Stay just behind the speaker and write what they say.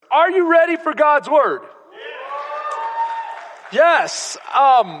Are you ready for God's Word? Yes.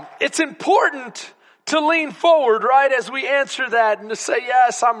 It's important to lean forward, right, as we answer that and to say,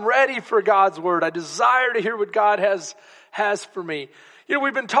 yes, I'm ready for God's Word. I desire to hear what God has for me. You know,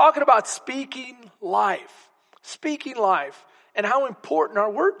 we've been talking about speaking life, and how important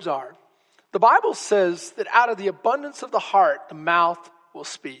our words are. The Bible says that out of the abundance of the heart, the mouth will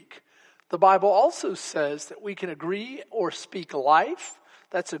speak. The Bible also says that we can agree or speak life.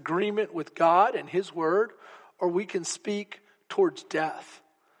 That's agreement with God and His Word, or we can speak towards death.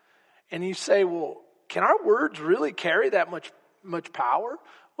 And you say, well, can our words really carry that much power?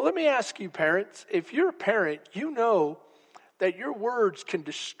 Well, let me ask you, parents. If you're a parent, you know that your words can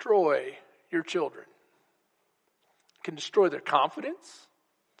destroy your children. Can destroy their confidence.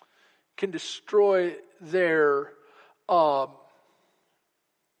 Can destroy their heart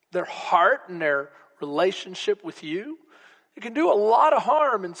and their relationship with you. It can do a lot of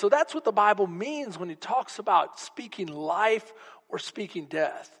harm. And so that's what the Bible means when it talks about speaking life or speaking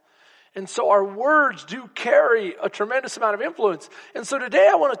death. And so our words do carry a tremendous amount of influence. And so today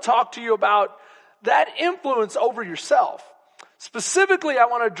I want to talk to you about that influence over yourself. Specifically, I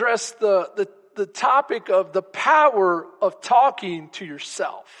want to address the topic of the power of talking to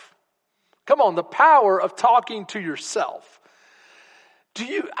yourself. Come on, the power of talking to yourself.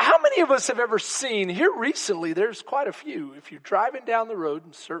 How many of us have ever seen, here recently, there's quite a few. If you're driving down the road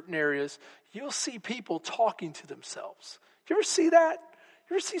in certain areas, you'll see people talking to themselves. You ever see that?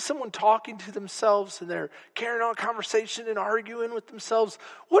 You ever see someone talking to themselves and they're carrying on a conversation and arguing with themselves?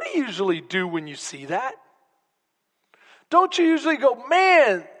 What do you usually do when you see that? Don't you usually go,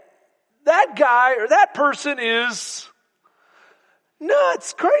 man, that guy or that person is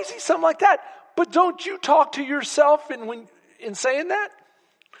nuts, crazy, something like that. But don't you talk to yourself in saying that?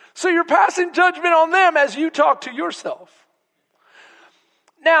 So you're passing judgment on them as you talk to yourself.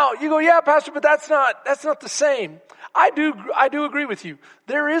 Now, you go, yeah, Pastor, but that's not the same. I do agree with you.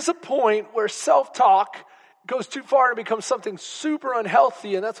 There is a point where self-talk goes too far and becomes something super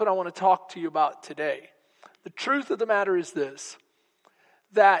unhealthy, and that's what I want to talk to you about today. The truth of the matter is this,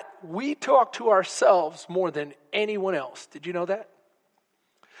 that we talk to ourselves more than anyone else. Did you know that?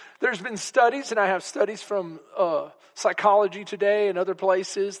 There's been studies, and I have studies from Psychology Today and other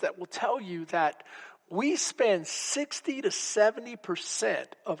places that will tell you that we spend 60 to 70%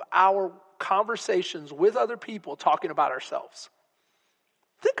 of our conversations with other people talking about ourselves.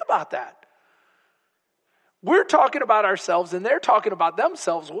 Think about that. We're talking about ourselves and they're talking about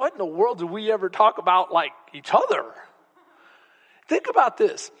themselves. What in the world do we ever talk about like each other? Think about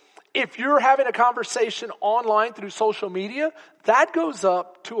this. If you're having a conversation online through social media, that goes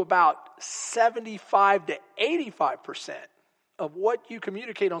up to about 75 to 85% of what you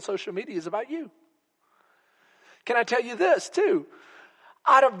communicate on social media is about you. Can I tell you this too?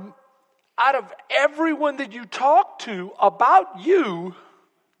 Out of everyone that you talk to about you,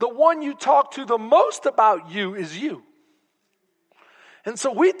 the one you talk to the most about you is you. And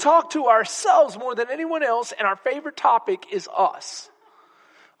so we talk to ourselves more than anyone else, and our favorite topic is us.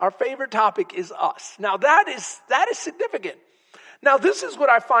 Our favorite topic is us. Now that is significant. Now this is what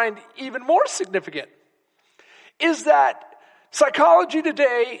I find even more significant, is that Psychology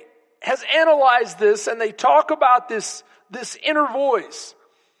Today has analyzed this, and they talk about this inner voice.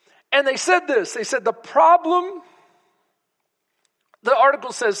 And they said this, the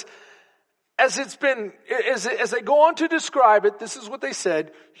article says, as they go on to describe it, this is what they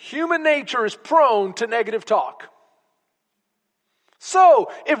said: human nature is prone to negative talk.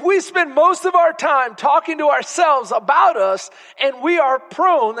 So, if we spend most of our time talking to ourselves about us, and we are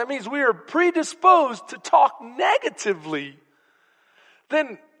prone, that means we are predisposed to talk negatively,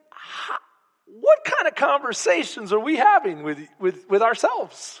 then what kind of conversations are we having with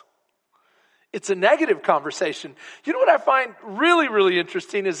ourselves? It's a negative conversation. You know what I find really, really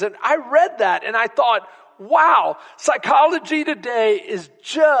interesting is that I read that and I thought, wow, Psychology Today is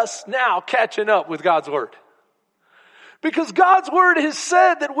just now catching up with God's Word. Because God's Word has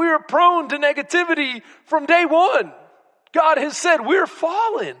said that we are prone to negativity from day one. God has said we're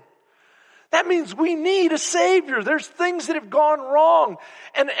fallen. That means we need a Savior. There's things that have gone wrong.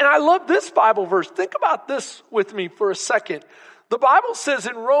 And I love this Bible verse. Think about this with me for a second. The Bible says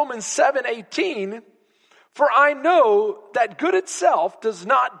in Romans 7:18, "For I know that good itself does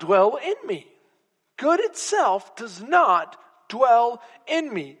not dwell in me." Good itself does not dwell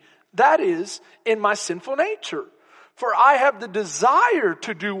in me. That is, in my sinful nature. "For I have the desire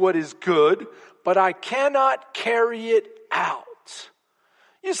to do what is good, but I cannot carry it out."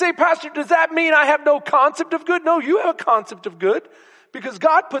 You say, Pastor, does that mean I have no concept of good? No, you have a concept of good because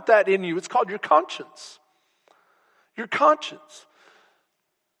God put that in you. It's called your conscience. Your conscience.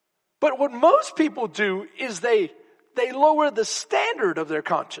 But what most people do is they lower the standard of their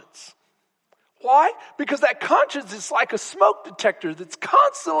conscience. Why? Because that conscience is like a smoke detector that's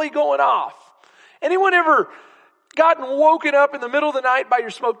constantly going off. Anyone ever gotten woken up in the middle of the night by your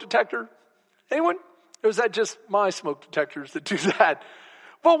smoke detector? Anyone? Or is that just my smoke detectors that do that?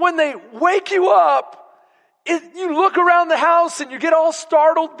 But when they wake you up, you look around the house and you get all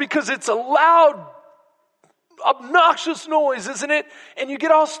startled because it's a loud, obnoxious noise, isn't it? And you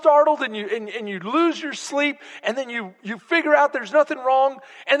get all startled and you lose your sleep, and then you figure out there's nothing wrong,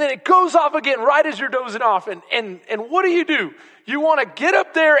 and then it goes off again right as you're dozing off. And what do? You want to get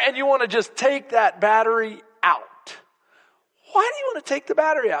up there and you want to just take that battery out. Why do you want to take the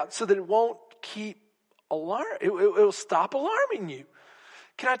battery out? So that it won't keep it'll stop alarming you.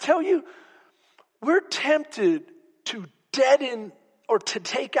 Can I tell you, we're tempted to deaden or to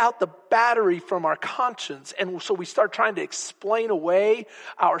take out the battery from our conscience. And so we start trying to explain away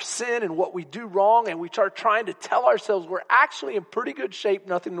our sin and what we do wrong. And we start trying to tell ourselves we're actually in pretty good shape,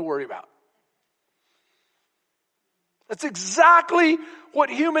 nothing to worry about. That's exactly what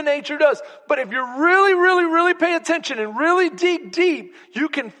human nature does. But if you really, really, really pay attention and really dig deep, you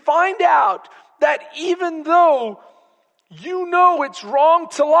can find out that even though you know it's wrong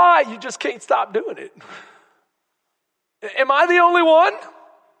to lie, you just can't stop doing it. Am I the only one?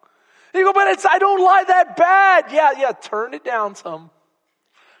 You go, but I don't lie that bad. Yeah, turn it down some.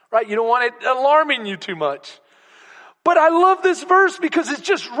 Right? You don't want it alarming you too much. But I love this verse because it's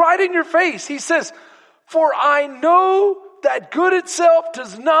just right in your face. He says, for I know that good itself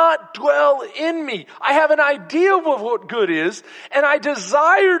does not dwell in me. I have an idea of what good is, and I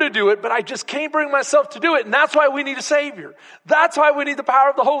desire to do it, but I just can't bring myself to do it. And that's why we need a Savior. That's why we need the power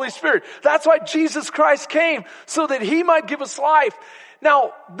of the Holy Spirit. That's why Jesus Christ came, so that He might give us life.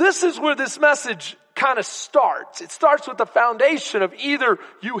 Now, this is where this message kind of starts. It starts with the foundation of either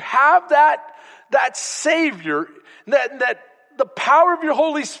you have that Savior, that the power of your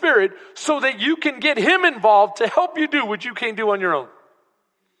Holy Spirit, so that you can get Him involved to help you do what you can't do on your own.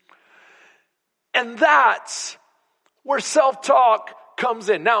 And that's where self-talk comes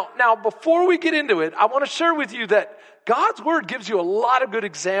in. Now, before we get into it, I want to share with you that God's Word gives you a lot of good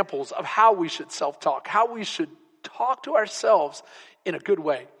examples of how we should self-talk, how we should talk to ourselves in a good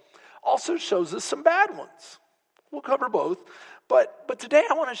way. Also shows us some bad ones. We'll cover both. But today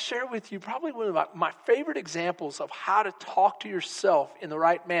I want to share with you probably one of my favorite examples of how to talk to yourself in the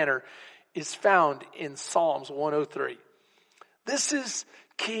right manner is found in Psalms 103. This is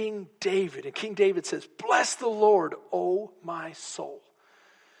King David. And King David says, bless the Lord, O my soul.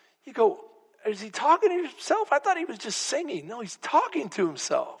 You go, is he talking to himself? I thought he was just singing. No, he's talking to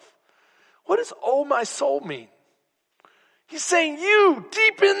himself. What does "oh my soul" mean? He's saying, you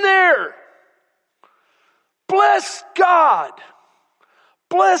deep in there, bless God.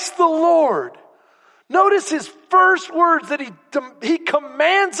 Bless the Lord. Notice his first words that he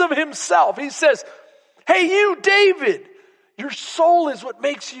commands of himself. He says, hey, you, David, your soul is what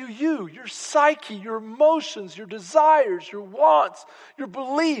makes you you. Your psyche, your emotions, your desires, your wants, your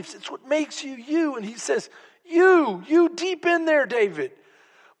beliefs. It's what makes you you. And he says, you deep in there, David,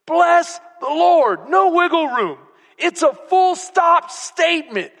 bless the Lord. No wiggle room. It's a full stop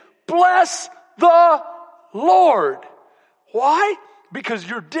statement. Bless the Lord. Why? Because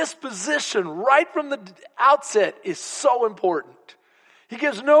your disposition right from the outset is so important. He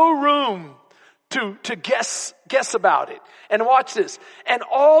gives no room to guess about it. And watch this. And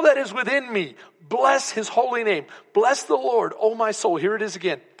all that is within me, bless His holy name. Bless the Lord, O my soul. Here it is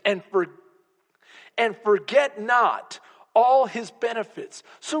again. And forget not all His benefits.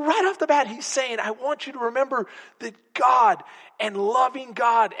 So right off the bat, he's saying, I want you to remember that God and loving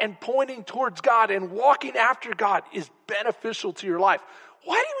God and pointing towards God and walking after God is beneficial to your life.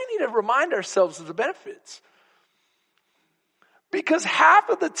 Why do we need to remind ourselves of the benefits? Because half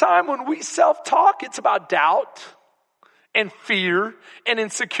of the time when we self-talk, it's about doubt and fear and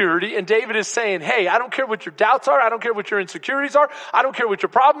insecurity. And David is saying, hey, I don't care what your doubts are. I don't care what your insecurities are. I don't care what your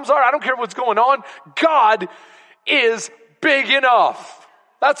problems are. I don't care what's going on. God is big enough.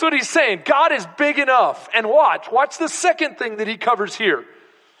 That's what he's saying. God is big enough. And watch the second thing that he covers here.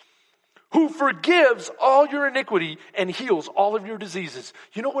 Who forgives all your iniquity and heals all of your diseases.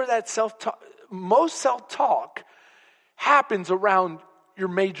 You know where that most self-talk happens around your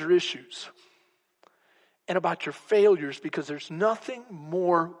major issues and about your failures, because there's nothing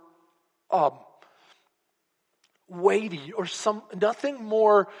more weighty or nothing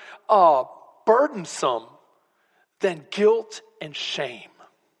more burdensome than guilt and shame.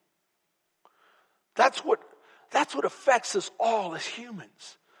 That's what affects us all as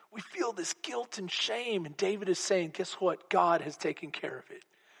humans. We feel this guilt and shame, and David is saying, guess what? God has taken care of it.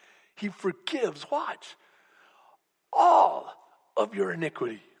 He forgives, watch, all of your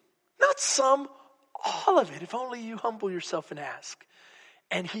iniquity. Not some, all of it. If only you humble yourself and ask.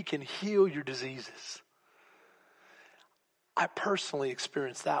 And he can heal your diseases. I personally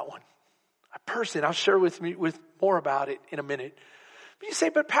experienced that one. And I'll share with more about it in a minute. But you say,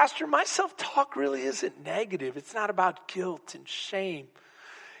 but Pastor, my self-talk really isn't negative. It's not about guilt and shame.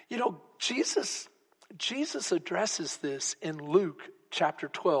 You know, Jesus addresses this in Luke chapter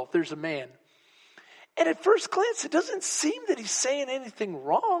 12. There's a man. And at first glance, it doesn't seem that he's saying anything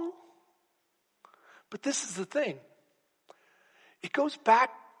wrong. But this is the thing. It goes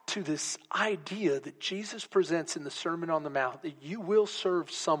back to this idea that Jesus presents in the Sermon on the Mount, that you will serve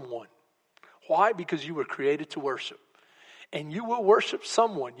someone. Why? Because you were created to worship. And you will worship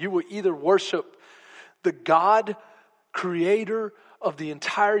someone. You will either worship the God, creator of the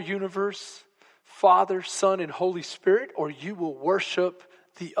entire universe, Father, Son, and Holy Spirit, or you will worship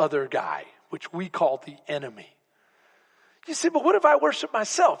the other guy, which we call the enemy. You say, but what if I worship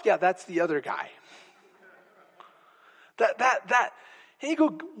myself? Yeah, that's the other guy. And you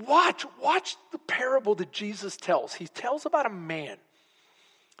go, watch the parable that Jesus tells. He tells about a man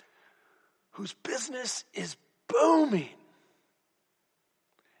whose business is booming.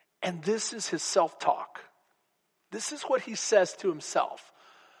 And this is his self-talk. This is what he says to himself.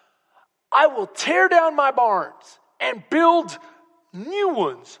 I will tear down my barns and build new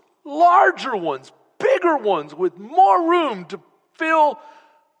ones, larger ones, bigger ones with more room to fill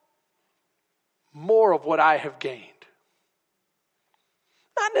more of what I have gained.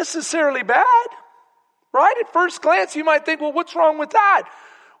 Not necessarily bad, right? At first glance, you might think, well, what's wrong with that?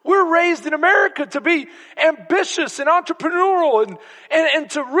 We're raised in America to be ambitious and entrepreneurial and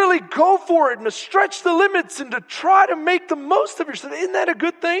to really go for it and to stretch the limits and to try to make the most of yourself. Isn't that a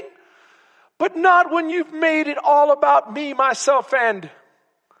good thing? But not when you've made it all about me, myself, and...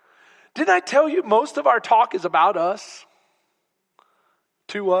 Didn't I tell you most of our talk is about us?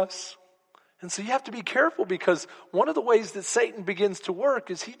 To us? And so you have to be careful, because one of the ways that Satan begins to work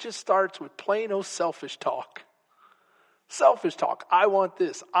is he just starts with plain old selfish talk. Selfish talk. I want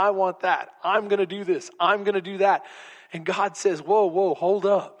this. I want that. I'm going to do this. I'm going to do that. And God says, whoa, hold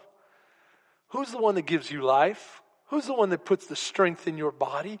up. Who's the one that gives you life? Who's the one that puts the strength in your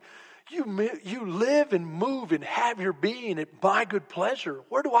body? You live and move and have your being at my good pleasure.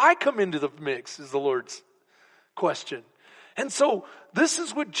 Where do I come into the mix is the Lord's question. And so this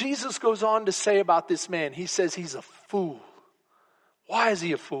is what Jesus goes on to say about this man. He says he's a fool. Why is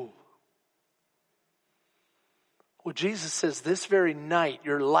he a fool? Well, Jesus says this very night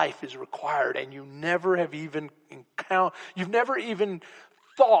your life is required, and you never have even you've never even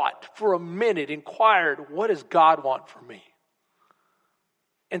thought for a minute, inquired, what does God want from me?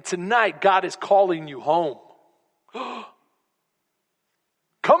 And tonight God is calling you home. Come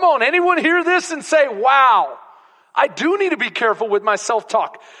on, anyone hear this and say, wow, I do need to be careful with my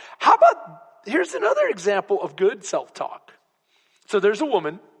self-talk. How about, here's another example of good self-talk. So there's a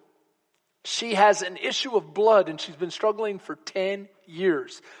woman. She has an issue of blood and she's been struggling for 10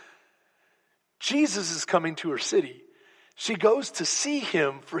 years. Jesus is coming to her city. She goes to see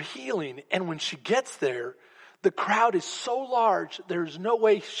him for healing. And when she gets there, the crowd is so large, there's no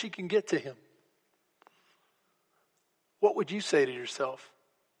way she can get to him. What would you say to yourself?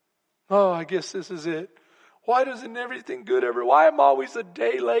 Oh, I guess this is it. Why doesn't everything good ever? Why am I always a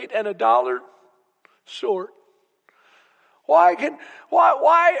day late and $1 short? Why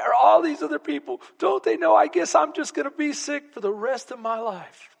are all these other people, don't they know, I guess I'm just going to be sick for the rest of my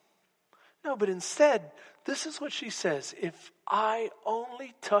life? No, but instead, this is what she says. If I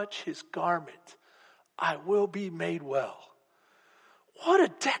only touch his garment, I will be made well. What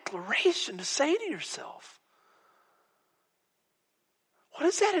a declaration to say to yourself. What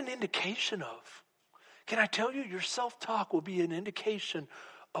is that an indication of? Can I tell you, your self-talk will be an indication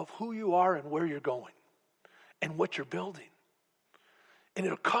of who you are and where you're going and what you're building. And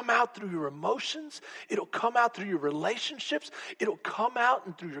it'll come out through your emotions. It'll come out through your relationships. It'll come out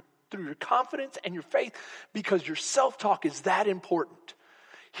and through your confidence and your faith, because your self-talk is that important.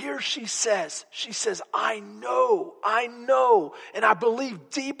 Here she says, I know, and I believe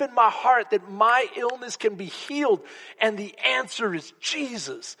deep in my heart that my illness can be healed, and the answer is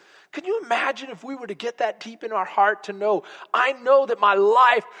Jesus. Can you imagine if we were to get that deep in our heart to know, I know that my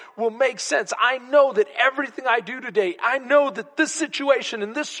life will make sense. I know that everything I do today, I know that this situation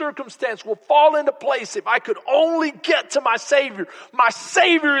and this circumstance will fall into place if I could only get to my Savior. My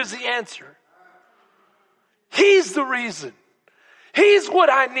Savior is the answer. He's the reason. He's what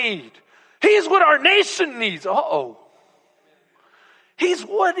I need. He's what our nation needs. He's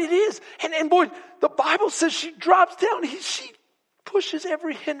what it is. And boy, the Bible says she drops down. She Pushes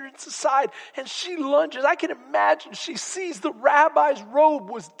every hindrance aside, and she lunges. I can imagine she sees the rabbi's robe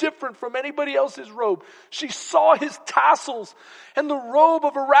was different from anybody else's robe. She saw his tassels, and the robe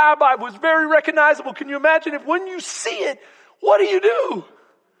of a rabbi was very recognizable. Can you imagine if when you see it, what do?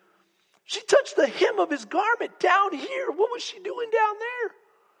 She touched the hem of his garment down here. What was she doing down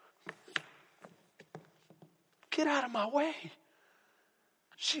there? Get out of my way.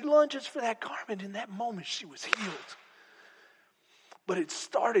 She lunges for that garment. In that moment, she was healed. But it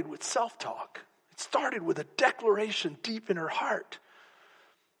started with self-talk. It started with a declaration deep in her heart.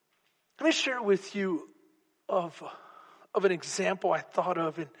 Let me share with you of an example I thought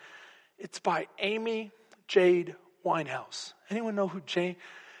of, and it's by Amy Jade Winehouse. Anyone know who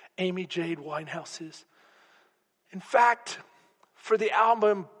Amy Jade Winehouse is? In fact, for the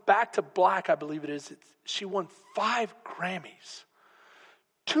album Back to Black, I believe it is, she won 5 Grammys,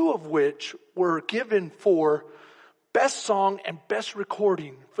 2 of which were given for Best Song and Best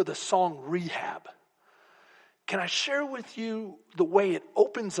Recording for the song Rehab. Can I share with you the way it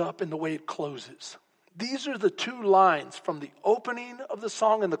opens up and the way it closes? These are the 2 lines from the opening of the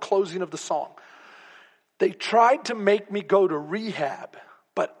song and the closing of the song. They tried to make me go to rehab,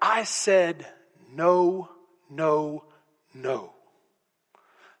 but I said no, no, no.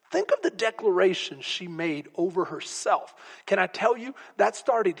 Think of the declaration she made over herself. Can I tell you, that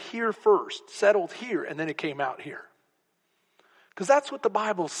started here first, settled here, and then it came out here. Because that's what the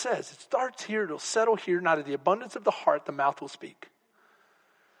Bible says. It starts here, it'll settle here, and out of the abundance of the heart, the mouth will speak.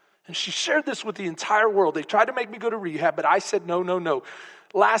 And she shared this with the entire world. They tried to make me go to rehab, but I said no, no, no.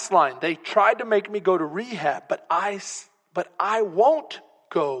 Last line, they tried to make me go to rehab, but I won't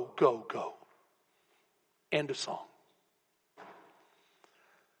go, go, go. End of song.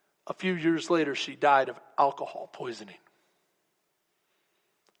 A few years later, she died of alcohol poisoning.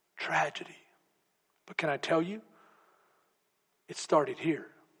 Tragedy. But can I tell you? It started here.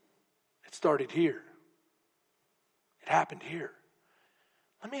 It started here. It happened here.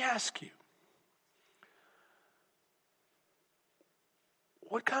 Let me ask you,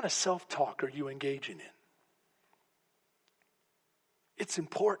 what kind of self-talk are you engaging in? It's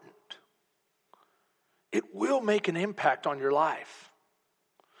important. It will make an impact on your life.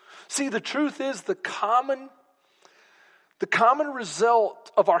 See, the truth is the common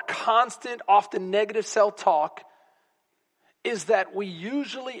result of our constant, often negative self-talk is that we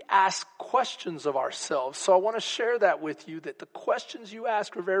usually ask questions of ourselves. So I want to share that with you, that the questions you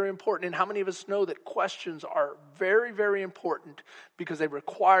ask are very important. And how many of us know that questions are very, very important because they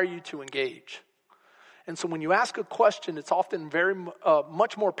require you to engage? And so when you ask a question, it's often very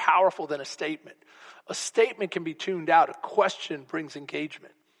much more powerful than a statement. A statement can be tuned out. A question brings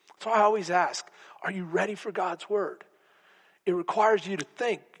engagement. So I always ask, are you ready for God's word? It requires you to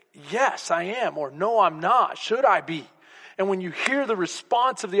think, yes, I am, or no, I'm not. Should I be? And when you hear the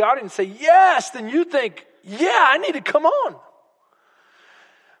response of the audience say, yes, then you think, yeah, I need to come on.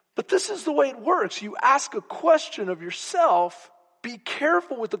 But this is the way it works. You ask a question of yourself. Be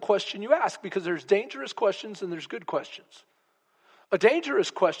careful with the question you ask, because there's dangerous questions and there's good questions. A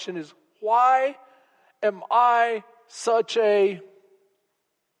dangerous question is, why am I such a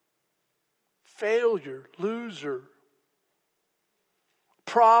failure, loser,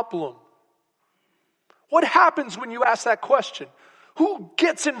 problem? What happens when you ask that question? Who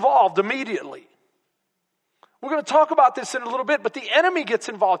gets involved immediately? We're going to talk about this in a little bit, but the enemy gets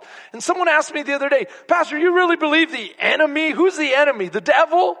involved. And someone asked me the other day, Pastor, you really believe the enemy? Who's the enemy? The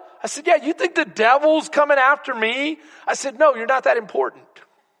devil? I said, yeah, you think the devil's coming after me? I said, no, you're not that important.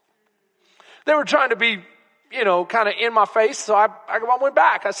 They were trying to be, kind of in my face, so I went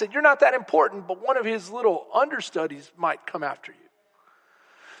back. I said, you're not that important, but one of his little understudies might come after you.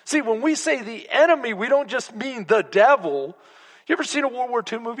 See, when we say the enemy, we don't just mean the devil. You ever seen a World War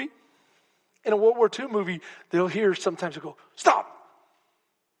II movie? In a World War II movie, they'll hear sometimes they'll go, stop,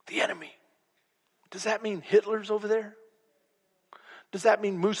 the enemy. Does that mean Hitler's over there? Does that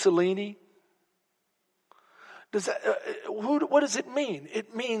mean Mussolini? What does it mean?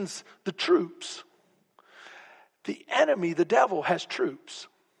 It means the troops. The enemy, the devil, has troops.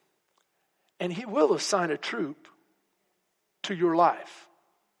 And he will assign a troop to your life,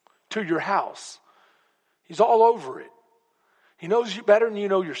 to your house. He's all over it. He knows you better than you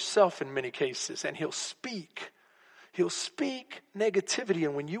know yourself in many cases. And he'll speak. He'll speak negativity.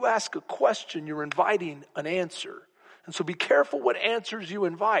 And when you ask a question, you're inviting an answer. And so be careful what answers you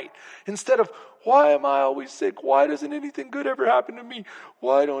invite. Instead of, why am I always sick? Why doesn't anything good ever happen to me?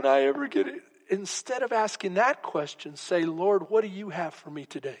 Why don't I ever get it? Instead of asking that question, say, Lord, what do you have for me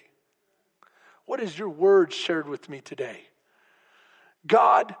today? What is your word shared with me today?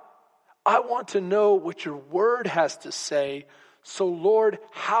 God, I want to know what your word has to say So Lord,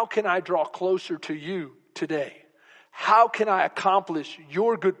 how can I draw closer to you today? How can I accomplish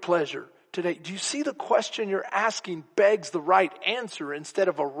your good pleasure today? Do you see the question you're asking begs the right answer instead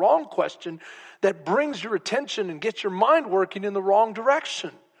of a wrong question that brings your attention and gets your mind working in the wrong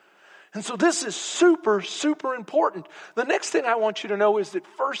direction? And so this is super, super important. The next thing I want you to know is that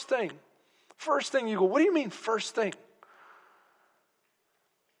first thing you go, what do you mean first thing?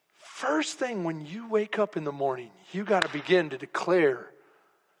 First thing when you wake up in the morning, you got to begin to declare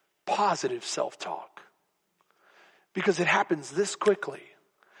positive self-talk. Because it happens this quickly.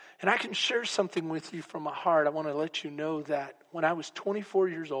 And I can share something with you from my heart. I want to let you know that when I was 24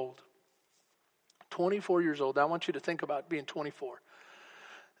 years old, I want you to think about being 24.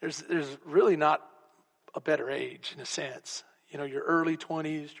 There's really not a better age in a sense. You know, your early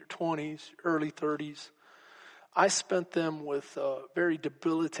 20s, your 20s, your early 30s. I spent them with a very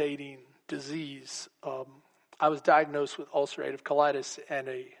debilitating disease. I was diagnosed with ulcerative colitis and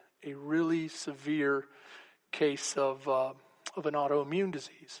a really severe case of an autoimmune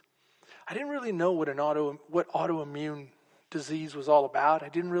disease. I didn't really know what autoimmune disease was all about. I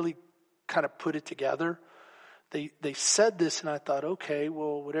didn't really kind of put it together. They said this and I thought, okay,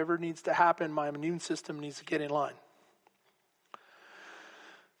 well, whatever needs to happen, my immune system needs to get in line.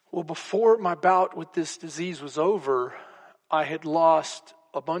 Well, before my bout with this disease was over, I had lost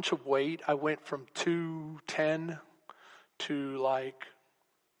a bunch of weight. I went from 210 to like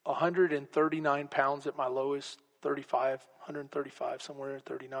 139 pounds at my lowest, 135, somewhere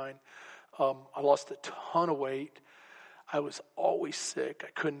 39. I lost a ton of weight. I was always sick.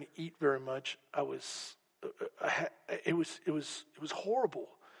 I couldn't eat very much. It was horrible.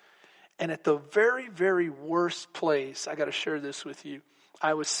 And at the very, very worst place, I got to share this with you.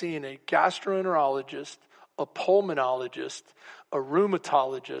 I was seeing a gastroenterologist, a pulmonologist, a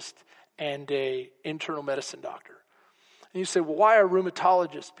rheumatologist, and a internal medicine doctor. And you say, well, why a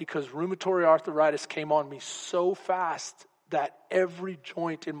rheumatologist? Because rheumatoid arthritis came on me so fast that every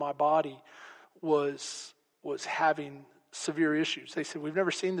joint in my body was having severe issues. They said, we've never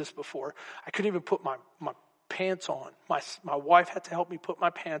seen this before. I couldn't even put my pants on. My wife had to help me put my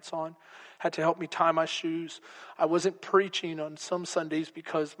pants on, had to help me tie my shoes. I wasn't preaching on some Sundays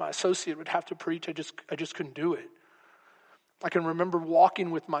because my associate would have to preach. I just couldn't do it. I can remember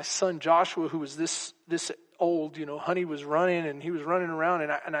walking with my son Joshua, who was this old, Honey was running and he was running around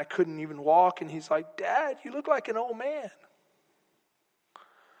and I couldn't even walk. And he's like, Dad, you look like an old man.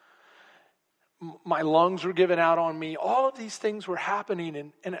 My lungs were giving out on me. All of these things were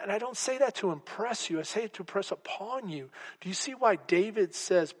happening. And I don't say that to impress you. I say it to impress upon you. Do you see why David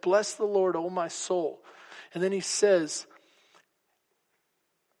says, bless the Lord, O my soul? And then he says,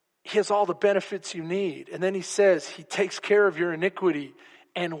 he has all the benefits you need. And then he says, he takes care of your iniquity.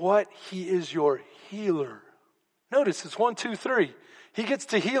 And what? He is your healer. Notice it's 1, 2, 3. He gets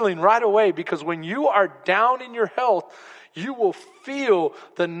to healing right away because when you are down in your health, you will feel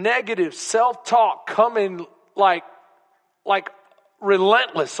the negative self-talk coming like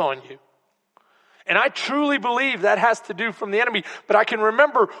relentless on you. And I truly believe that has to do from the enemy. But I can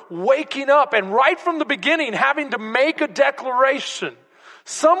remember waking up and right from the beginning having to make a declaration.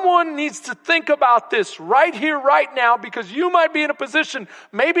 Someone needs to think about this right here, right now, because you might be in a position,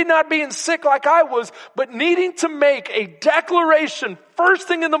 maybe not being sick like I was, but needing to make a declaration first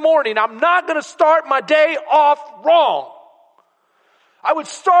thing in the morning. I'm not going to start my day off wrong. I would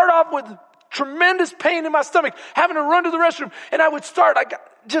start off with tremendous pain in my stomach, having to run to the restroom, and I would start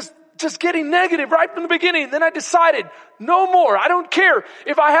just getting negative right from the beginning. Then I decided, no more. I don't care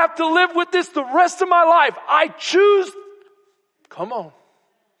if I have to live with this the rest of my life. I choose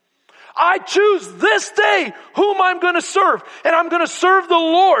this day whom I'm going to serve. And I'm going to serve the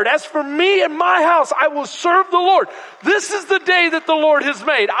Lord. As for me and my house, I will serve the Lord. This is the day that the Lord has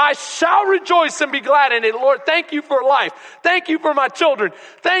made. I shall rejoice and be glad in it. Lord, thank you for life. Thank you for my children.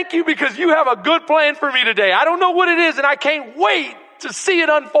 Thank you because you have a good plan for me today. I don't know what it is and I can't wait to see it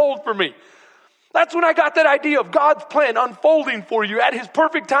unfold for me. That's when I got that idea of God's plan unfolding for you at His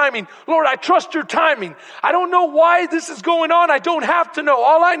perfect timing. Lord, I trust your timing. I don't know why this is going on. I don't have to know.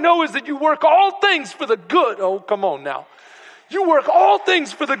 All I know is that you work all things for the good. Oh, come on now. You work all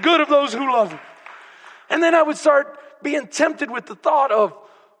things for the good of those who love you. And then I would start being tempted with the thought of,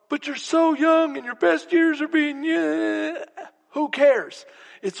 but you're so young and your best years are being, who cares?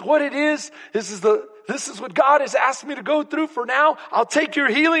 It's what it is. This is what God has asked me to go through for now. I'll take your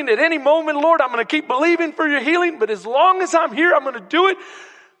healing at any moment, Lord. I'm going to keep believing for your healing. But as long as I'm here, I'm going to do it.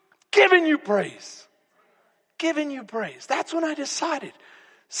 Giving you praise. Giving you praise. That's when I decided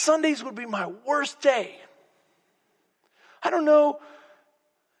Sundays would be my worst day. I don't know.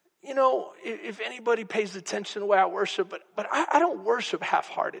 you know, if anybody pays attention to the way I worship, but I don't worship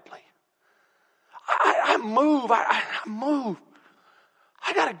half-heartedly. I move. I move.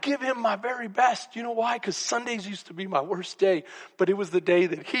 I got to give him my very best. You know why? Because Sundays used to be my worst day, but it was the day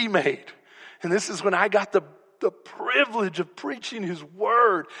that he made. And this is when I got the privilege of preaching his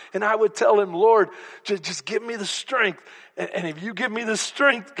word. And I would tell him, Lord, just give me the strength. And if you give me the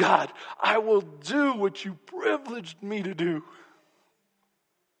strength, God, I will do what you privileged me to do.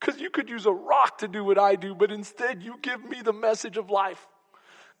 Because you could use a rock to do what I do, but instead you give me the message of life.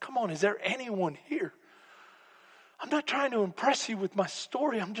 Come on, is there anyone here? I'm not trying to impress you with my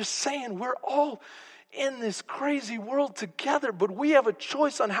story. I'm just saying we're all in this crazy world together, but we have a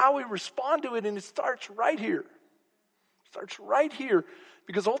choice on how we respond to it, and it starts right here. It starts right here,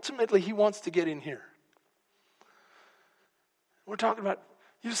 because ultimately he wants to get in here. We're talking about,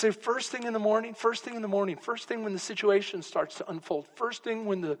 you say first thing in the morning, first thing when the situation starts to unfold, first thing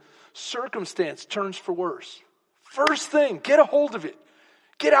when the circumstance turns for worse. First thing, get a hold of it.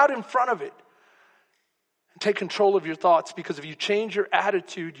 Get out in front of it. And take control of your thoughts, because if you change your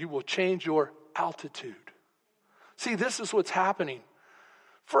attitude, you will change your altitude. See, this is what's happening.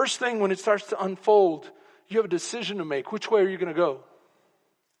 First thing when it starts to unfold, you have a decision to make. Which way are you going to go?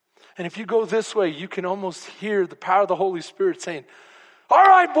 And if you go this way, you can almost hear the power of the Holy Spirit saying, all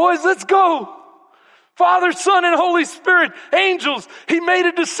right, boys, let's go. Father, Son, and Holy Spirit, angels, he made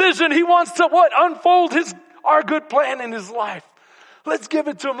a decision. He wants to unfold our good plan in his life. Let's give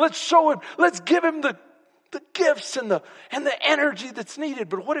it to him. Let's show him. Let's give him the gifts and the energy that's needed.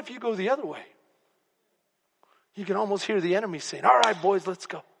 But what if you go the other way? You can almost hear the enemy saying, all right, boys, let's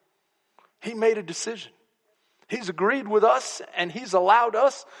go. He made a decision. He's agreed with us, and he's allowed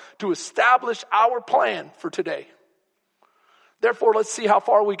us to establish our plan for today. Therefore, let's see how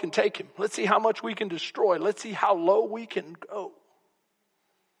far we can take him. Let's see how much we can destroy. Let's see how low we can go.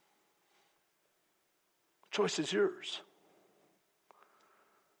 Choice is yours.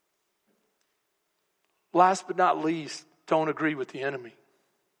 Last but not least, don't agree with the enemy.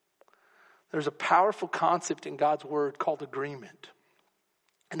 There's a powerful concept in God's word called agreement.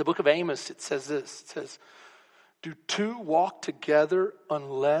 In the book of Amos, it says this. It says, do two walk together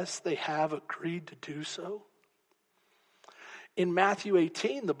unless they have agreed to do so? In Matthew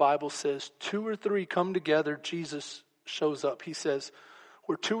 18, the Bible says, 2 or 3 come together, Jesus shows up. He says,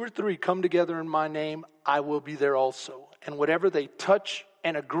 where 2 or 3 come together in my name, I will be there also. And whatever they touch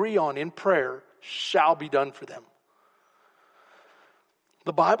and agree on in prayer shall be done for them.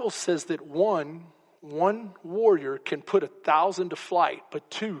 The Bible says that one warrior can put 1,000 to flight, but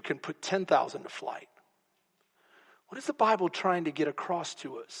 2 can put 10,000 to flight. What is the Bible trying to get across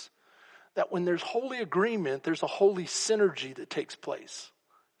to us? That when there's holy agreement, there's a holy synergy that takes place.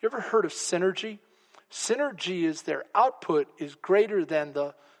 You ever heard of synergy? Synergy is their output is greater than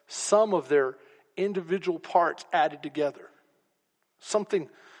the sum of their individual parts added together. Something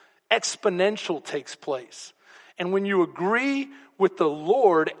exponential takes place. And when you agree with the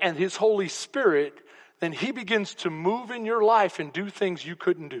Lord and his Holy Spirit, then he begins to move in your life and do things you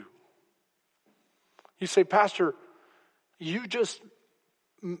couldn't do. You say, Pastor, you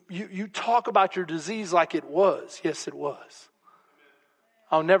talk about your disease like it was. Yes, it was.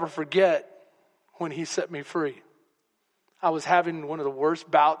 I'll never forget when he set me free. I was having one of the worst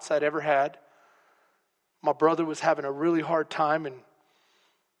bouts I'd ever had. My brother was having a really hard time, and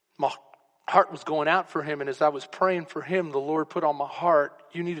my heart was going out for him. And as I was praying for him, the Lord put on my heart,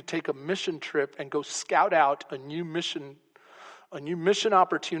 you need to take a mission trip and go scout out a new mission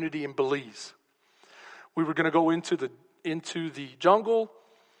opportunity in Belize. We were going to go into the jungle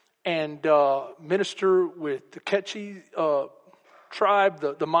and minister with the Quechua tribe,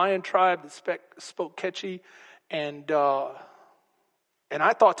 the Mayan tribe that spoke Quechua. And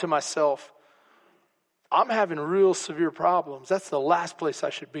I thought to myself, I'm having real severe problems. That's the last place I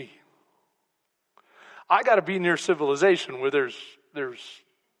should be. I got to be near civilization where there's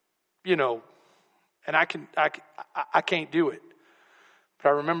and I can't do it. But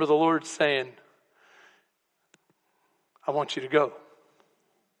I remember the Lord saying, I want you to go.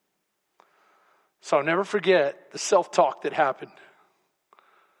 So I'll never forget the self-talk that happened.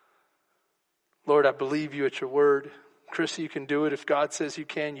 Lord, I believe you at your word. Chrissy, you can do it. If God says you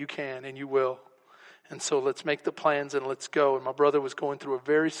can, and you will. And so let's make the plans and let's go. And my brother was going through a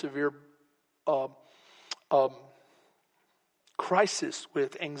very severe crisis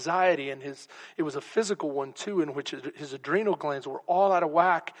with anxiety, and it was a physical one too, in which his adrenal glands were all out of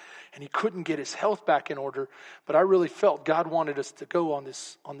whack, and he couldn't get his health back in order. But I really felt God wanted us to go on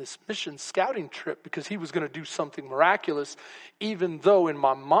this mission scouting trip because he was going to do something miraculous, even though in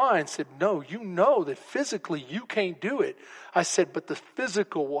my mind said, no, you know that physically you can't do it. I said, but the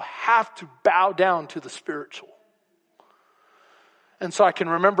physical will have to bow down to the spiritual. And so I can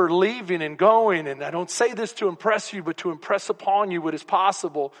remember leaving and going, and I don't say this to impress you, but to impress upon you what is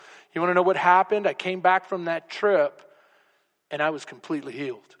possible. You want to know what happened? I came back from that trip, and I was completely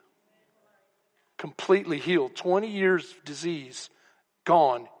healed. Completely healed. 20 years of disease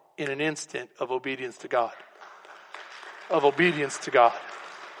gone in an instant of obedience to God. Of obedience to God.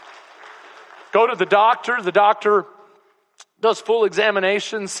 Go to the doctor. The doctor does full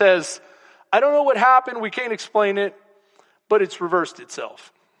examination, says, I don't know what happened. We can't explain it. But it's reversed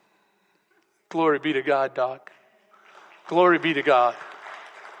itself. Glory be to God, Doc. Glory be to God.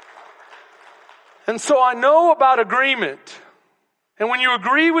 And so I know about agreement. And when you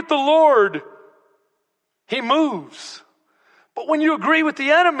agree with the Lord, he moves. But when you agree with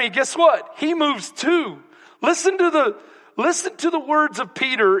the enemy, guess what? He moves too. Listen to the words of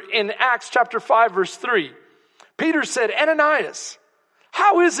Peter in Acts chapter 5, verse 3. Peter said, Ananias,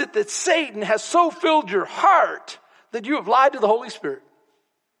 how is it that Satan has so filled your heart that you have lied to the Holy Spirit?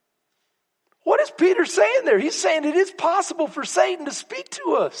 What is Peter saying there? He's saying it is possible for Satan to speak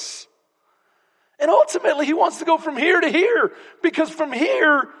to us. And ultimately he wants to go from here to here, because from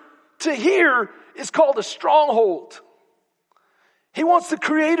here to here is called a stronghold. He wants to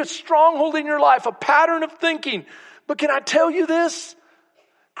create a stronghold in your life, a pattern of thinking. But can I tell you this?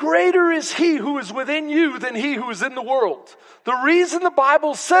 Greater is he who is within you than he who is in the world. The reason the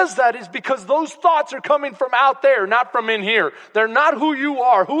Bible says that is because those thoughts are coming from out there, not from in here. They're not who you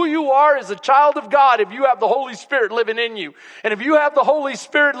are. Who you are is a child of God if you have the Holy Spirit living in you. And if you have the Holy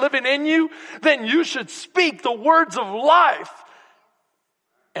Spirit living in you, then you should speak the words of life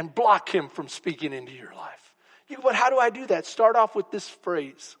and block him from speaking into your life. But how do I do that? Start off with this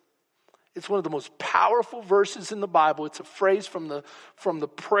phrase. It's one of the most powerful verses in the Bible. It's a phrase from the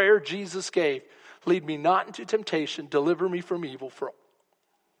prayer Jesus gave. Lead me not into temptation, deliver me from evil.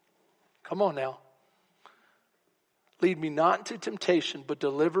 Come on now. Lead me not into temptation, but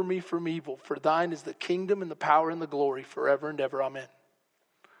deliver me from evil. For thine is the kingdom and the power and the glory forever and ever. Amen.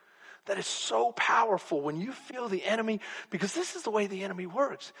 That is so powerful when you feel the enemy, because this is the way the enemy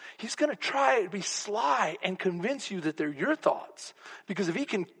works. He's going to try to be sly and convince you that they're your thoughts. Because if he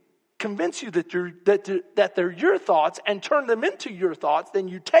can convince you that they're your thoughts and turn them into your thoughts, then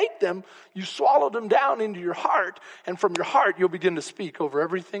you take them, you swallow them down into your heart, and from your heart you'll begin to speak over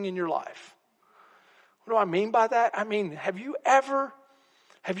everything in your life. What do I mean by that? I mean, have you ever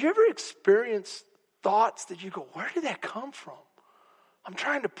experienced thoughts that you go, where did that come from? I'm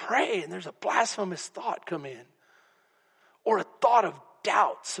trying to pray and there's a blasphemous thought come in. Or a thought of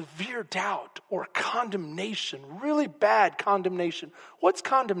doubt, severe doubt, or condemnation, really bad condemnation. What's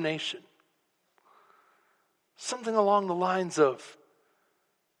condemnation? Something along the lines of,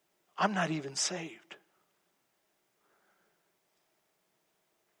 I'm not even saved.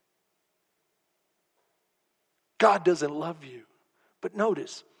 God doesn't love you. But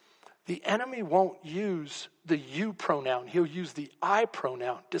notice, the enemy won't use the you pronoun. He'll use the I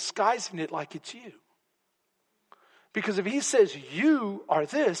pronoun, disguising it like it's you. Because if he says you are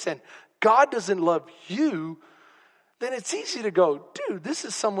this and God doesn't love you, then it's easy to go, dude, this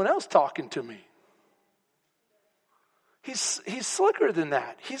is someone else talking to me. He's slicker than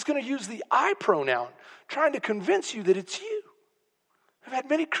that. He's going to use the I pronoun, trying to convince you that it's you. I've had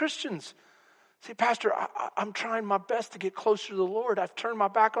many Christians say, Pastor, I'm trying my best to get closer to the Lord. I've turned my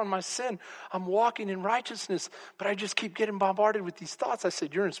back on my sin. I'm walking in righteousness, but I just keep getting bombarded with these thoughts. I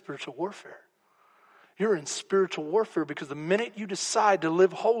said, you're in spiritual warfare. You're in spiritual warfare because the minute you decide to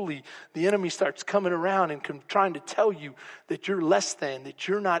live holy, the enemy starts coming around and trying to tell you that you're less than, that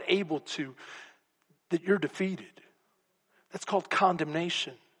you're not able to, that you're defeated. That's called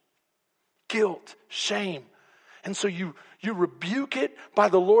condemnation, guilt, shame. And so you rebuke it by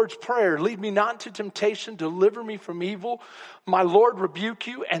the Lord's Prayer. Lead me not into temptation, deliver me from evil. My Lord rebuke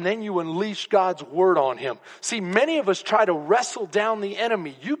you, and then you unleash God's word on him. See, many of us try to wrestle down the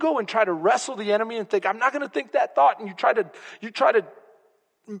enemy. You go and try to wrestle the enemy and think, I'm not going to think that thought. And you try to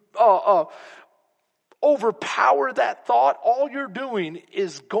overpower that thought. All you're doing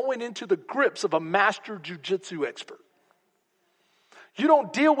is going into the grips of a master jujitsu expert. You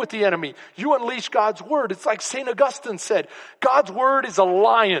don't deal with the enemy. You unleash God's word. It's like St. Augustine said, God's word is a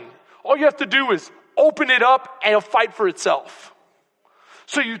lion. All you have to do is open it up and it'll fight for itself.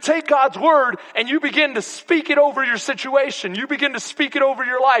 So you take God's word and you begin to speak it over your situation. You begin to speak it over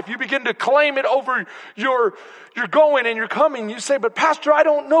your life. You begin to claim it over your going and your coming. You say, but Pastor, I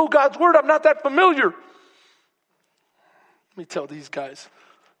don't know God's word. I'm not that familiar. Let me tell these guys,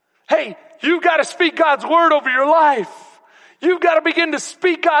 hey, you got to speak God's word over your life. You've got to begin to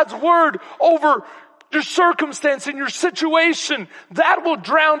speak God's word over your circumstance and your situation. That will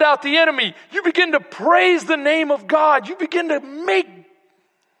drown out the enemy. You begin to praise the name of God. You begin to make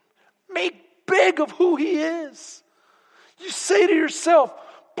big of who he is. You say to yourself,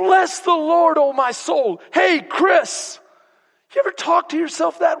 bless the Lord, oh my soul. Hey, Chris, you ever talk to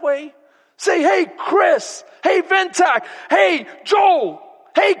yourself that way? Say, hey, Chris. Hey, Ventak. Hey, Joel.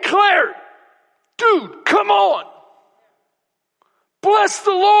 Hey, Claire. Dude, come on. Bless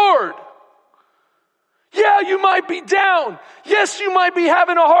the Lord. Yeah, you might be down. Yes, you might be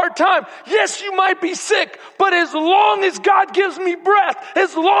having a hard time. Yes, you might be sick. But as long as God gives me breath,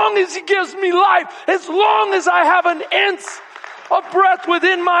 as long as he gives me life, as long as I have an ounce of breath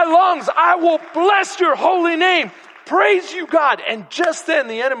within my lungs, I will bless your holy name. Praise you, God. And just then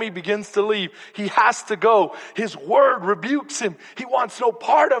the enemy begins to leave. He has to go. His word rebukes him. He wants no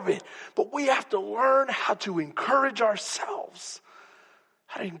part of it. But we have to learn how to encourage ourselves.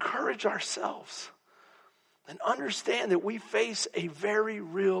 How to encourage ourselves. And understand that we face a very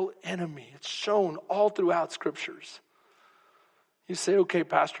real enemy. It's shown all throughout scriptures. You say, okay,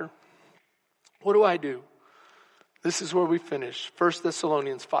 Pastor, what do I do? This is where we finish. 1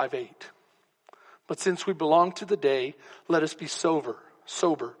 Thessalonians 5:8. But since we belong to the day, let us be sober,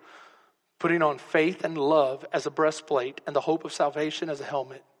 putting on faith and love as a breastplate and the hope of salvation as a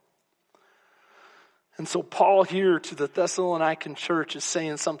helmet. And so Paul here to the Thessalonican church is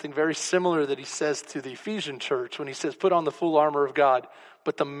saying something very similar that he says to the Ephesian church when he says, put on the full armor of God.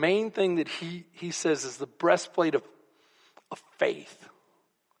 But the main thing that he says is the breastplate of faith.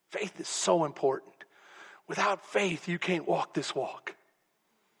 Faith is so important. Without faith, you can't walk this walk.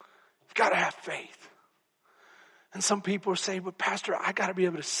 You've got to have faith. And some people say, but Pastor, I got to be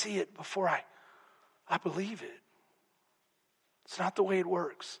able to see it before I believe it. It's not the way it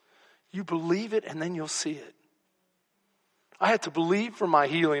works. You believe it and then you'll see it. I had to believe for my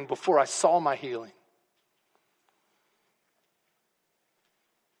healing before I saw my healing.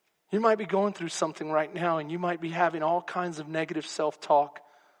 You might be going through something right now and you might be having all kinds of negative self-talk.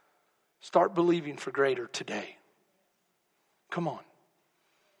 Start believing for greater today. Come on.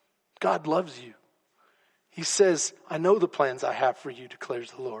 God loves you. He says, I know the plans I have for you,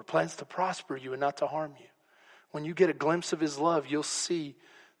 declares the Lord. Plans to prosper you and not to harm you. When you get a glimpse of his love, you'll see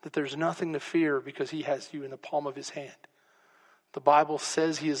that there's nothing to fear because he has you in the palm of his hand. The Bible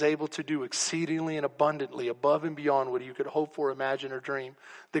says he is able to do exceedingly and abundantly above and beyond what you could hope for, imagine, or dream.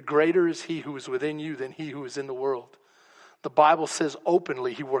 The greater is he who is within you than he who is in the world. The Bible says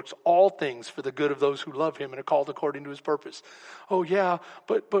openly he works all things for the good of those who love him and are called according to his purpose. Oh yeah,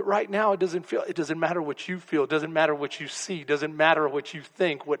 but right now it doesn't matter what you feel. It doesn't matter what you see. It doesn't matter what you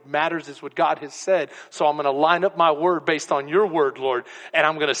think. What matters is what God has said. So I'm going to line up my word based on your word, Lord, and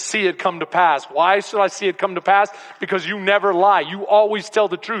I'm going to see it come to pass. Why should I see it come to pass? Because you never lie. You always tell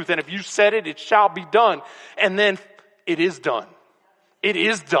the truth. And if you said it, it shall be done. And then it is done. It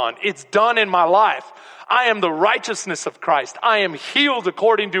is done. It's done in my life. I am the righteousness of Christ. I am healed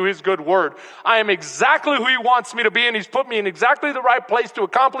according to his good word. I am exactly who he wants me to be, and he's put me in exactly the right place to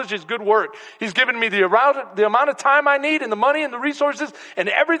accomplish his good work. He's given me the amount of time I need and the money and the resources and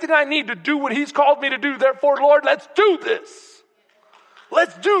everything I need to do what he's called me to do. Therefore, Lord, let's do this.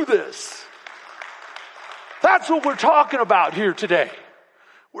 Let's do this. That's what we're talking about here today.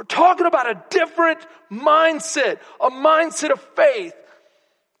 We're talking about a different mindset, a mindset of faith.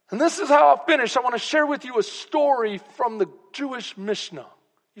 And this is how I'll finish. I want to share with you a story from the Jewish Mishnah.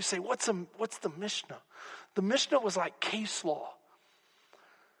 You say, what's the Mishnah? The Mishnah was like case law.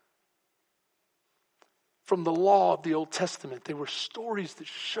 From the law of the Old Testament, they were stories that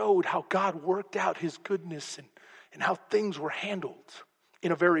showed how God worked out his goodness and how things were handled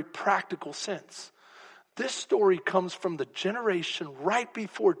in a very practical sense. This story comes from the generation right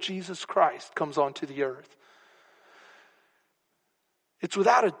before Jesus Christ comes onto the earth. It's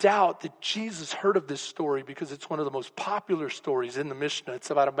without a doubt that Jesus heard of this story because it's one of the most popular stories in the Mishnah. It's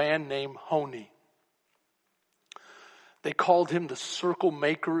about a man named Honi. They called him the circle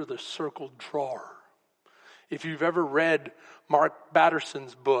maker, the circle drawer. If you've ever read Mark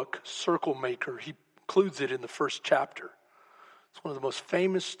Batterson's book, Circle Maker, he includes it in the first chapter. It's one of the most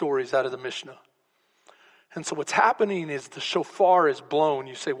famous stories out of the Mishnah. And so what's happening is the shofar is blown.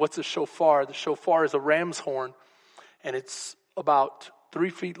 You say, what's a shofar? The shofar is a ram's horn, and it's about 3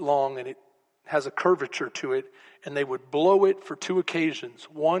 feet long, and it has a curvature to it, and they would blow it for two occasions.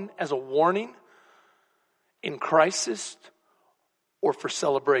 One as a warning in crisis, or for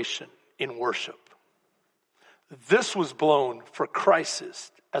celebration in worship. This was blown for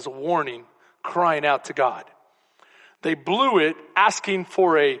crisis as a warning, crying out to God. They blew it asking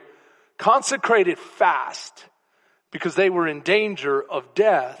for a consecrated fast because they were in danger of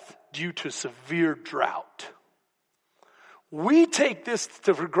death due to severe drought. We take this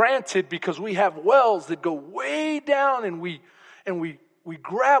for granted because we have wells that go way down, and we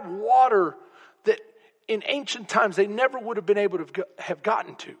grab water that in ancient times they never would have been able to have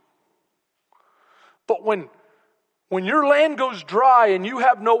gotten to. But when your land goes dry and you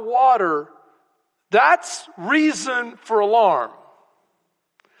have no water, that's reason for alarm.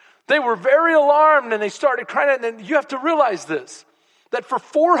 They were very alarmed and they started crying. And then you have to realize this, that for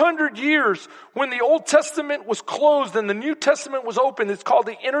 400 years, when the Old Testament was closed and the New Testament was open, it's called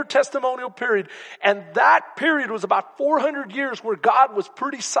the intertestamental period. And that period was about 400 years where God was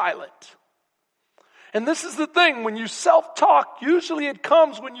pretty silent. And this is the thing, when you self-talk, usually it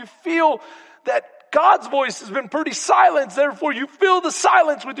comes when you feel that God's voice has been pretty silent, therefore you fill the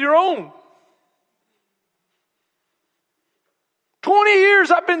silence with your own. 20 years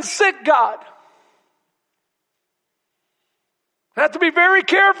I've been sick, God. I have to be very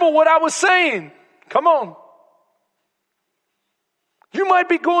careful what I was saying. Come on. You might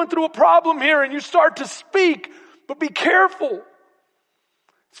be going through a problem here and you start to speak, but be careful.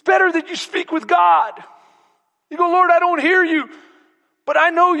 It's better that you speak with God. You go, Lord, I don't hear you, but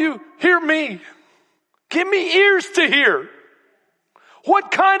I know you hear me. Give me ears to hear.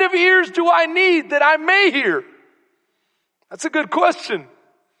 What kind of ears do I need that I may hear? That's a good question.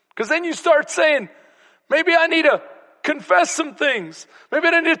 Because then you start saying, maybe I need to confess some things. Maybe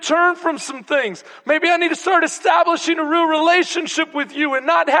I need to turn from some things. Maybe I need to start establishing a real relationship with you and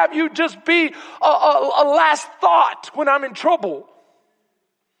not have you just be a last thought when I'm in trouble.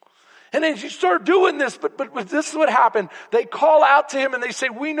 And as you start doing this, but this is what happened. They call out to him and they say,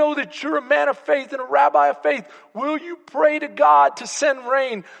 we know that you're a man of faith and a rabbi of faith. Will you pray to God to send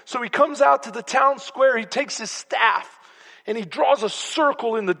rain? So he comes out to the town square. He takes his staff and he draws a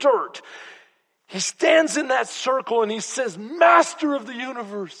circle in the dirt. He stands in that circle and he says, Master of the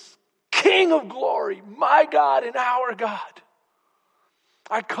universe, King of glory, my God and our God.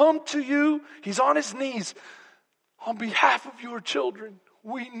 I come to you. He's on his knees. On behalf of your children,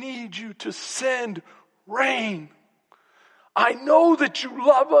 we need you to send rain. I know that you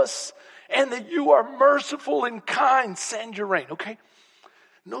love us and that you are merciful and kind. Send your rain, okay?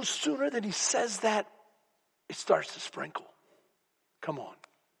 No sooner than he says that, it starts to sprinkle. Come on.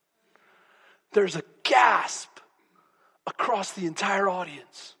 There's a gasp across the entire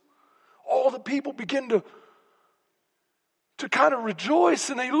audience. All the people begin to kind of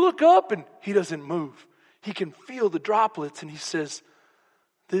rejoice, and they look up and he doesn't move. He can feel the droplets and he says,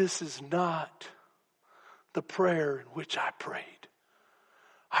 this is not the prayer in which I prayed.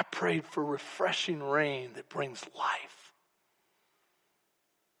 I prayed for refreshing rain that brings life.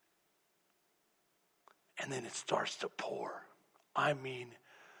 And then it starts to pour. I mean,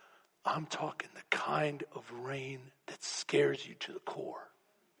 I'm talking the kind of rain that scares you to the core.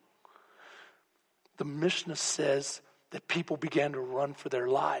 The Mishnah says that people began to run for their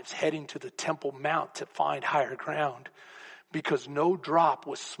lives, heading to the Temple Mount to find higher ground, because no drop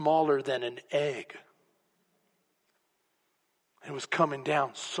was smaller than an egg. It was coming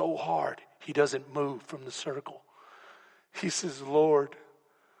down so hard, he doesn't move from the circle. He says, Lord,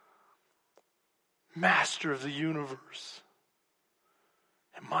 Master of the universe,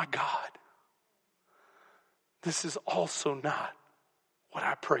 and my God, this is also not what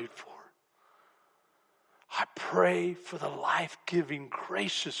I prayed for. I pray for the life-giving,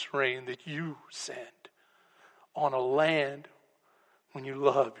 gracious rain that you send on a land when you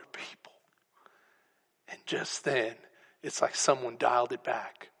love your people. And just then, it's like someone dialed it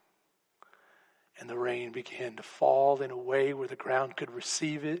back. And the rain began to fall in a way where the ground could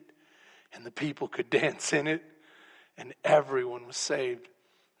receive it, and the people could dance in it, and everyone was saved.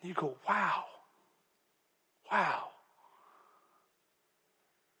 And you go, wow. Wow.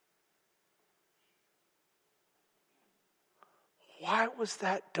 Why was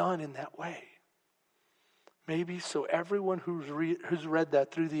that done in that way? Maybe so everyone who's read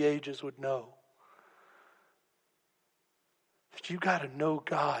that through the ages would know that you got to know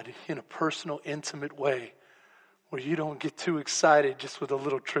God in a personal, intimate way where you don't get too excited just with a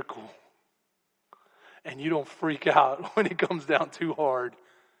little trickle. And you don't freak out when it comes down too hard.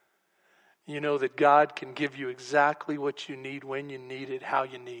 You know that God can give you exactly what you need, when you need it, how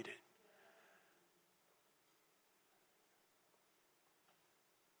you need it.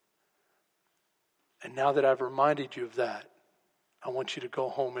 And now that I've reminded you of that, I want you to go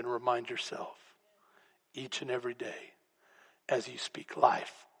home and remind yourself each and every day as you speak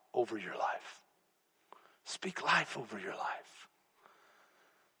life over your life. Speak life over your life.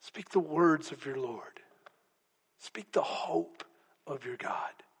 Speak the words of your Lord. Speak the hope of your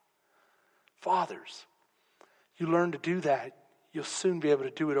God. Fathers, you learn to do that, you'll soon be able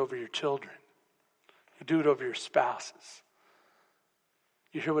to do it over your children. You'll do it over your spouses.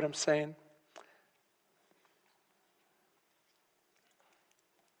 You hear what I'm saying?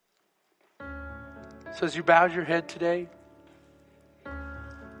 So as you bow your head today,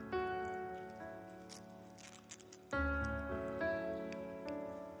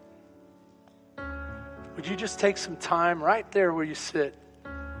 would you just take some time right there where you sit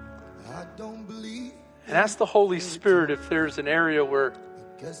and ask the Holy Spirit if there's an area where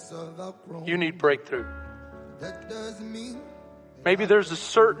you need breakthrough. Maybe there's a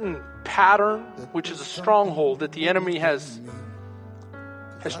certain pattern, which is a stronghold that the enemy has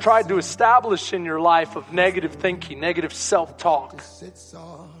tried to establish in your life of negative thinking, negative self-talk.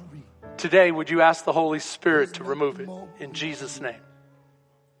 Today, would you ask the Holy Spirit to remove it in Jesus' name?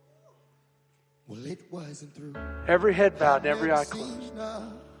 Every head bowed and every eye closed.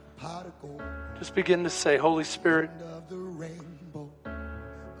 Just begin to say, Holy Spirit,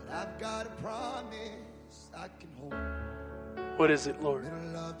 what is it, Lord?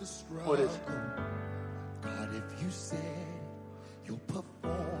 What is it? God, if you said you'll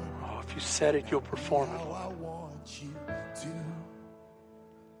perform. Oh, if you said it, you'll perform it, Lord. I want you to.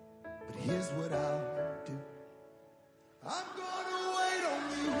 But here's what I'll do. I'm gonna wait on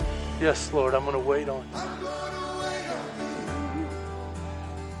you. Yes, Lord, I'm going to wait on you. I'm gonna wait on you.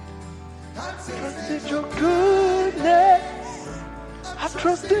 I Trusted your goodness. I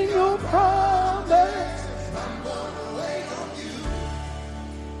trust in your promise. I'm gonna wait on you.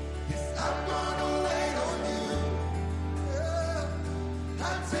 Yes, I'm gonna wait on you. Yeah. I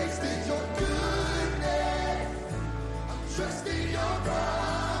tasted your goodness. I'm trusting your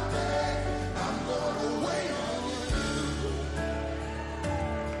promise. I'm gonna wait on you.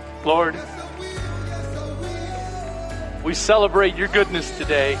 Lord, Yes, I will. Yes, I will. we celebrate your goodness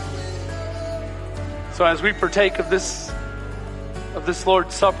today. So as we partake of this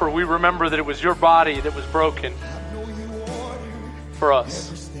Lord's Supper, we remember that it was your body that was broken for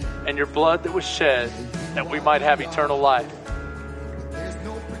us and your blood that was shed that we might have eternal life.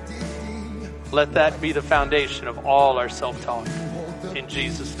 Let that be the foundation of all our self-talk. In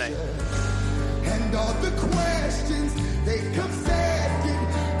Jesus' name. And all the questions they come